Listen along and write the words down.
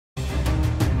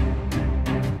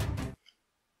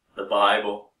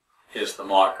Bible is the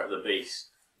mark of the beast.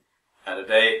 And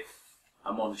today,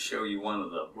 I'm going to show you one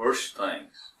of the worst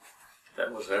things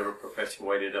that was ever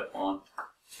perpetuated upon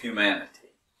humanity.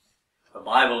 The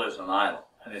Bible is an idol,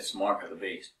 and it's the mark of the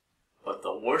beast. But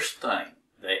the worst thing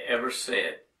they ever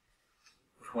said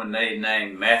was when they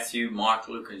named Matthew, Mark,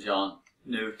 Luke, and John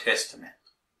New Testament.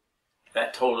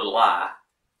 That told a lie,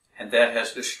 and that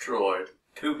has destroyed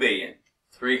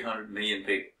 2,300,000,000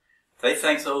 people. They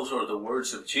think those are the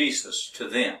words of Jesus to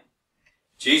them.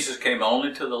 Jesus came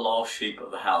only to the lost sheep of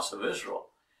the house of Israel.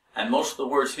 And most of the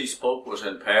words he spoke was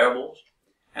in parables,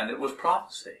 and it was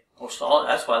prophecy.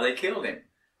 That's why they killed him,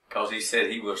 because he said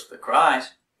he was the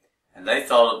Christ, and they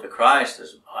thought of the Christ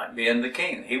as being the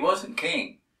king. He wasn't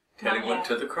king till he went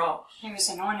to the cross. He was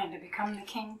anointed to become the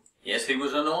king. Yes, he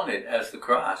was anointed as the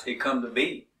Christ. He come to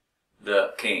be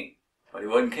the king, but he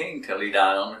wasn't king till he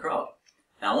died on the cross.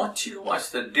 Now I want you to watch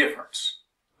the difference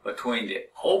between the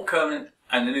Old Covenant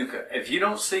and the New Covenant. If you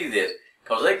don't see this,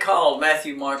 because they called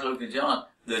Matthew, Mark, Luke, and John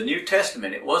the New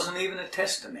Testament. It wasn't even a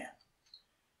testament.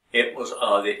 It was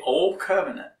the Old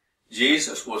Covenant.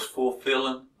 Jesus was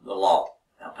fulfilling the law.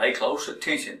 Now pay close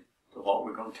attention to what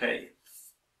we're going to tell you.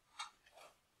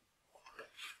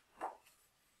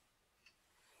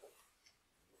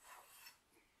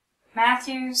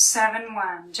 Matthew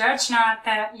 7:1. Judge not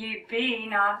that ye be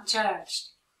not judged.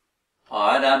 All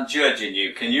right, I'm judging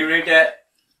you. Can you read that?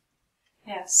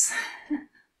 Yes.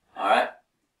 All right.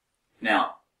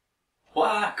 Now,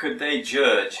 why could they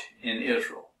judge in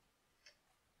Israel?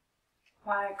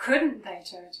 Why couldn't they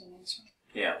judge in Israel?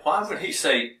 Yeah, why would he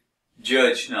say,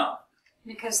 judge not?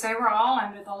 Because they were all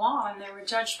under the law, and they were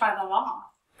judged by the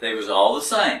law. They was all the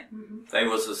same. Mm-hmm. They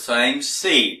was the same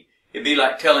seed. It'd be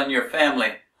like telling your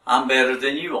family, I'm better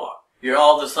than you are. You're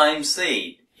all the same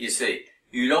seed, you see.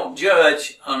 You don't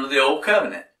judge under the Old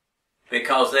Covenant,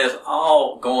 because there's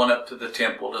all going up to the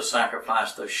temple to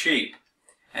sacrifice the sheep.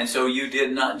 And so you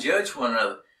did not judge one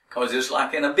another, because it's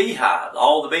like in a beehive.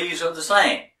 All the bees are the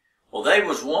same. Well, they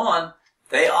was one.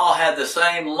 They all had the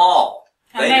same law.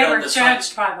 And they were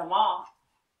judged by the law.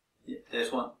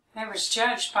 This one? They was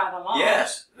judged by the law.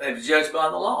 Yes, they were judged by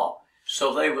the law.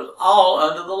 So they was all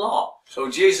under the law. So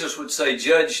Jesus would say,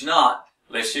 judge not,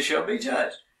 lest you shall be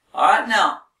judged. All right,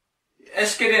 now,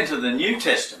 let's get into the New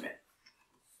Testament.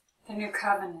 The New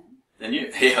Covenant. The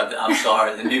New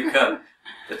Covenant.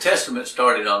 The Testament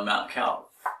started on Mount Calvary.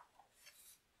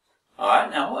 All right,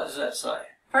 now what does that say?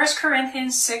 1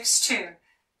 Corinthians 6:2.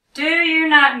 Do you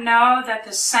not know that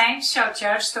the saints shall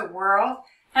judge the world?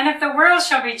 And if the world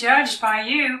shall be judged by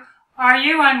you, are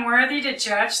you unworthy to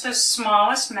judge the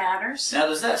smallest matters? Now,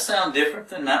 does that sound different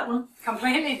than that one?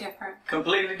 Completely different.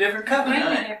 Completely different covenant.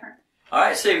 Completely different. All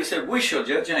right, see, we said we shall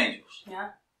judge angels.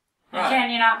 Yeah. Right. And can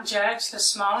you not judge the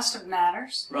smallest of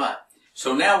matters? Right.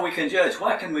 So now we can judge.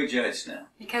 Why can we judge now?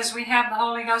 Because we have the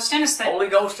Holy Ghost in us. Holy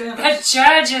Ghost in us. The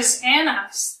judge is in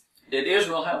us. Did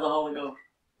Israel have the Holy Ghost?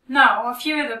 No, a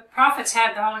few of the prophets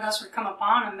had the Holy Ghost would come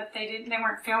upon them, but they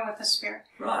weren't filled with the Spirit.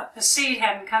 Right. The seed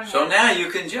hadn't come yet. So now you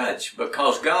can judge,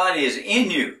 because God is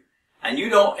in you. And you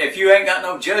don't, if you ain't got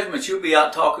no judgment, you'll be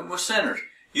out talking with sinners.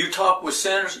 You talk with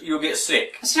sinners, you'll get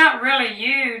sick. It's not really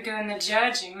you doing the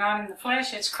judging, not in the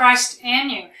flesh. It's Christ in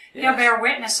you. Yes. He'll bear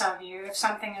witness of you if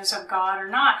something is of God or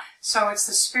not. So it's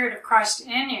the Spirit of Christ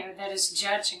in you that is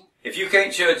judging. If you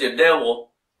can't judge a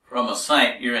devil from a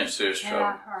saint, you're in serious trouble.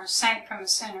 Yeah, or a saint from a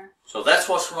sinner. So that's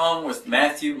what's wrong with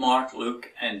Matthew, Mark,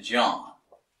 Luke, and John.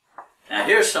 Now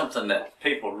here's something that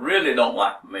people really don't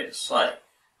like me to say,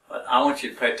 but I want you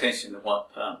to pay attention to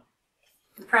what the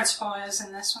principle is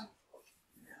in this one.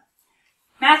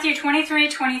 Matthew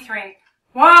 23:23.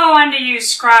 Woe unto you,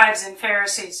 scribes and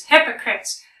Pharisees,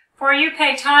 hypocrites! For you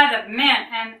pay tithe of mint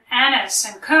and anise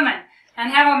and cumin,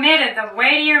 and have omitted the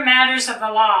weightier matters of the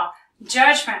law,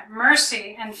 judgment,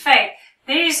 mercy, and faith.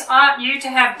 These ought you to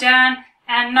have done,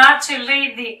 and not to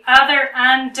leave the other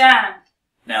undone.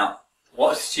 Now,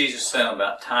 what's Jesus saying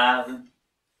about tithing?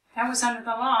 That was under the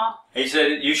law. He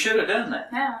said you should have done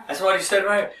that. No. That's what he said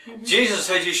right here. Mm-hmm. Jesus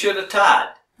said you should have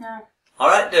tithed. No. All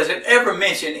right, does it ever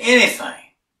mention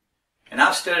anything? And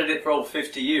I've studied it for over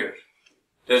 50 years.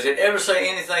 Does it ever say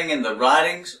anything in the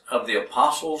writings of the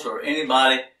apostles or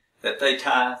anybody that they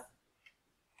tithe?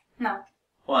 No.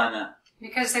 Why not?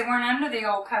 Because they weren't under the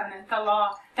Old Covenant, the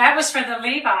law. That was for the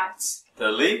Levites.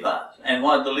 The Levites. And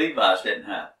what the Levites didn't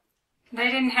have? They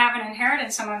didn't have an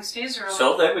inheritance amongst Israel.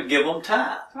 So they would give them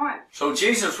tithe. Right. So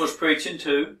Jesus was preaching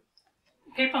to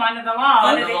people under the law,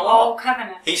 under the Old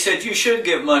Covenant. He said you should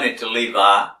give money to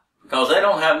Levi because they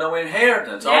don't have no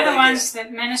inheritance. They're the ones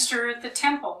that minister at the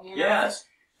temple. You know? Yes.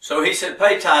 So he said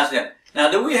pay tithes to them. Now,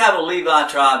 do we have a Levi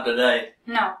tribe today?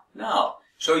 No. No.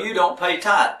 So you don't pay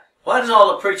tithe. Why does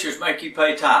all the preachers make you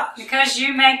pay tithes? Because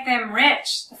you make them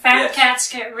rich. The fat Yes.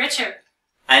 cats get richer.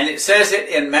 And it says it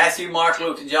in Matthew, Mark,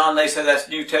 Luke, and John. They say that's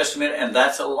New Testament, and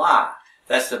that's a lie.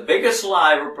 That's the biggest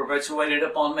lie ever perpetuated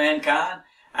upon mankind,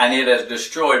 and it has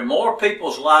destroyed more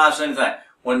people's lives than anything.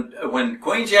 When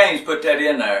Queen James put that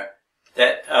in there,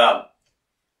 that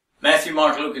Matthew,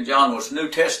 Mark, Luke, and John was New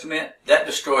Testament, that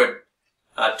destroyed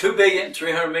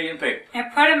 2,300,000,000 people.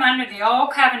 It put them under the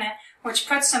old covenant, which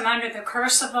puts them under the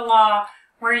curse of the law,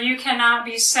 where you cannot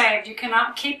be saved. You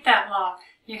cannot keep that law.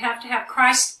 You have to have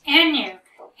Christ in you.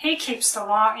 He keeps the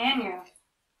law in you.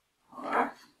 All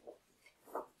right.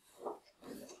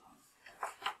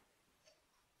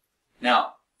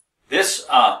 Now, this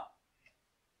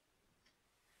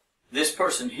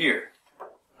person here,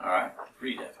 all right,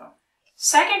 read that for me.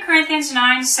 2 Corinthians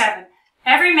 9:7.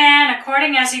 Every man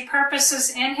according as he purposes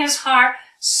in his heart,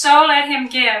 so let him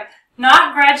give,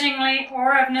 not grudgingly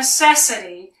or of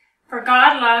necessity, for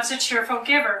God loves a cheerful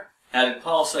giver. Now, did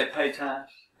Paul say pay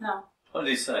tithes? No. What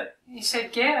did he say? He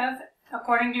said give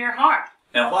according to your heart.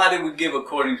 Now, why do we give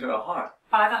according to our heart?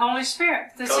 By the Holy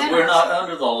Spirit. Because we're not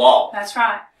under the law. That's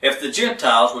right. If the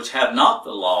Gentiles, which have not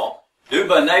the law, do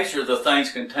by nature the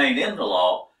things contained in the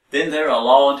law, then they're a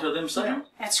law unto themselves.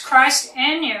 It's Christ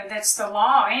in you that's the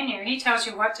law in you. He tells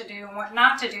you what to do and what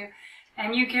not to do.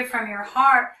 And you give from your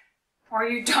heart, or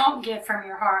you don't give from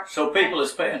your heart. So people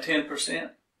is paying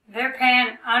 10%, They're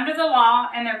paying under the law,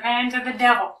 and they're paying to the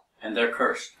devil. and they're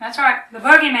cursed. That's right. The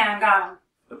Bogey Man got them.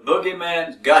 The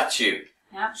boogeyman's got you.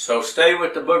 Yeah. So stay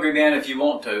with the boogeyman if you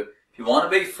want to. If you want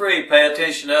to be free, pay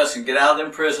attention to us and get out of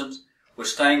them prisons with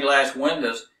stained glass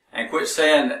windows, and quit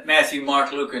saying that Matthew,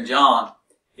 Mark, Luke, and John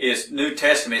is New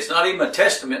Testament. It's not even a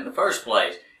testament in the first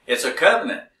place. It's a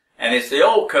covenant, and it's the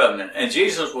old covenant. And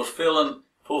Jesus was fulfilling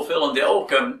the old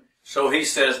covenant. So he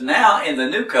says, now in the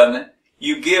new covenant,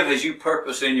 you give as you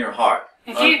purpose in your heart.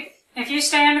 If you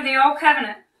stay under the old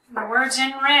covenant, the words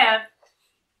in red,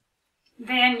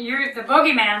 then the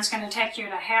boogeyman's going to take you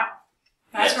to hell.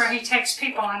 That's Yes. where he takes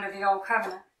people under the old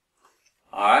covenant.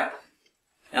 All right.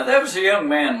 Now there was a young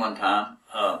man one time.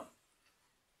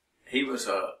 He was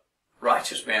a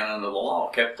righteous man under the law,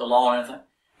 kept the law and everything.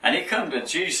 And he come to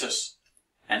Jesus,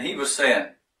 and he was saying,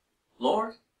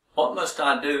 Lord, what must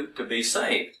I do to be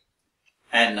saved?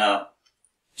 And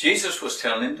Jesus was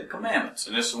telling him the commandments,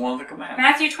 and this is one of the commandments.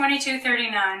 Matthew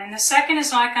 22:39, and the second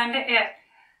is like unto it,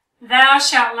 thou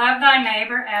shalt love thy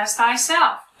neighbor as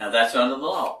thyself. Now that's under the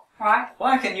law. Right?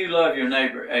 Why can you love your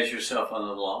neighbor as yourself under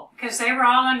the law? Because they were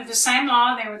all under the same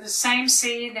law, they were the same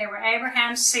seed, they were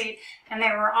Abraham's seed, and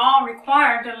they were all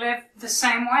required to live the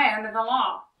same way under the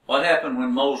law. What happened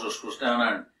when Moses was down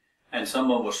there and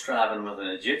someone was striving with an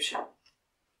Egyptian?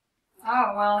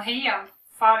 Oh, well, he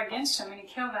fought against him and he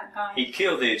killed that guy. He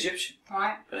killed the Egyptian.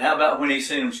 Right? But how about when he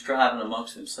seen them striving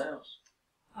amongst themselves?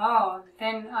 Oh,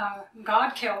 then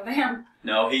God killed them.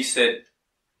 No, he said,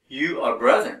 you are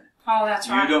brethren. Oh, that's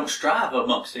right. You don't strive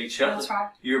amongst each other. That's right.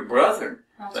 You're brethren.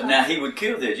 That's But right. now he would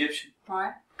kill the Egyptian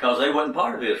Right? because they wasn't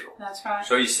part of Israel. That's right.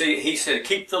 So you see, he said,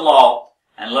 keep the law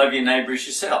and love your neighbor as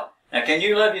yourself. Now, can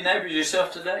you love your neighbor as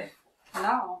yourself today?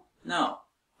 No. No.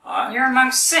 All right. You're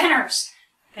amongst sinners.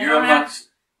 You're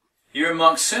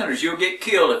amongst sinners. You'll get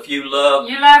killed if you love.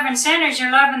 You're loving sinners,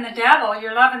 you're loving the devil,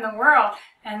 you're loving the world,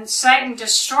 and Satan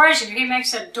destroys you. He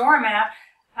makes a doormat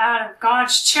out of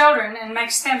God's children and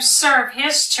makes them serve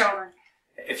his children.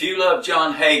 If you love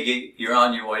John Hagee, you're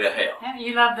on your way to hell. Yeah,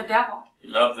 you love the devil.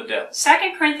 You love the devil.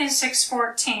 2 Corinthians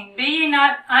 6:14. Be ye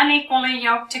not unequally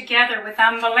yoked together with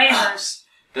unbelievers.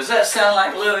 Does that sound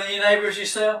like loving your neighbor as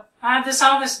yourself? All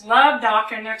this love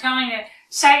doctrine, they're telling you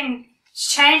Satan's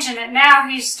changing it now.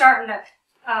 He's starting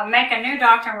to make a new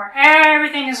doctrine where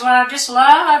everything is love. Just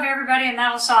love everybody and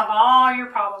that'll solve all your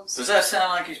problems. Does that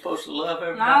sound like you're supposed to love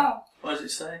everybody? No. What does it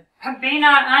say? Be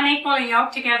not unequally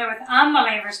yoked together with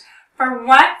unbelievers. For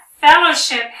what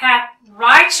fellowship hath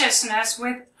righteousness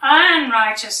with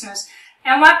unrighteousness?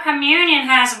 And what communion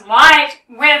has light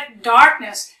with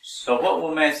darkness? So what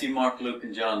will Matthew, Mark, Luke,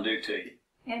 and John do to you?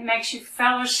 It makes you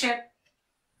fellowship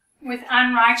with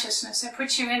unrighteousness. It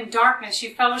puts you in darkness.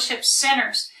 You fellowship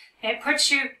sinners. It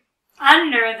puts you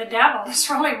under the devil. That's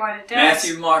really what it does.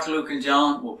 Matthew, Mark, Luke, and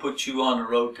John will put you on the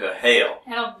road to hell.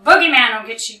 Boogeyman will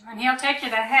get you, and he'll take you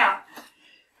to hell.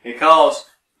 Because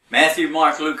Matthew,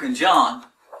 Mark, Luke, and John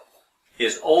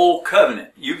is old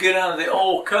covenant. You get under the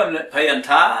old covenant paying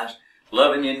tithes,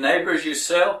 loving your neighbors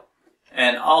yourself,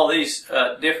 and all these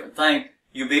different things.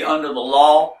 You be under the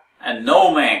law, and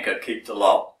no man could keep the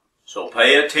law. So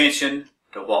pay attention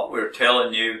to what we're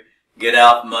telling you. Get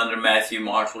out from under Matthew,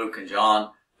 Mark, Luke, and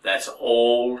John. That's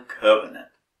old covenant.